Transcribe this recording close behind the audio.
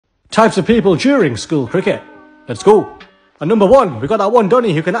Types of people during school cricket. Let's go. And number one, we got that one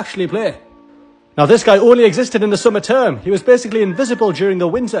Donny who can actually play. Now this guy only existed in the summer term. He was basically invisible during the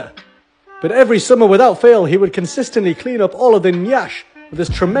winter. But every summer without fail, he would consistently clean up all of the nyash with his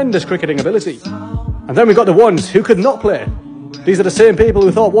tremendous cricketing ability. And then we got the ones who could not play. These are the same people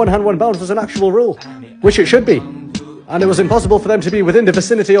who thought one hand, one bounce was an actual rule, which it should be. And it was impossible for them to be within the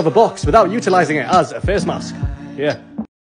vicinity of a box without utilising it as a face mask. Yeah.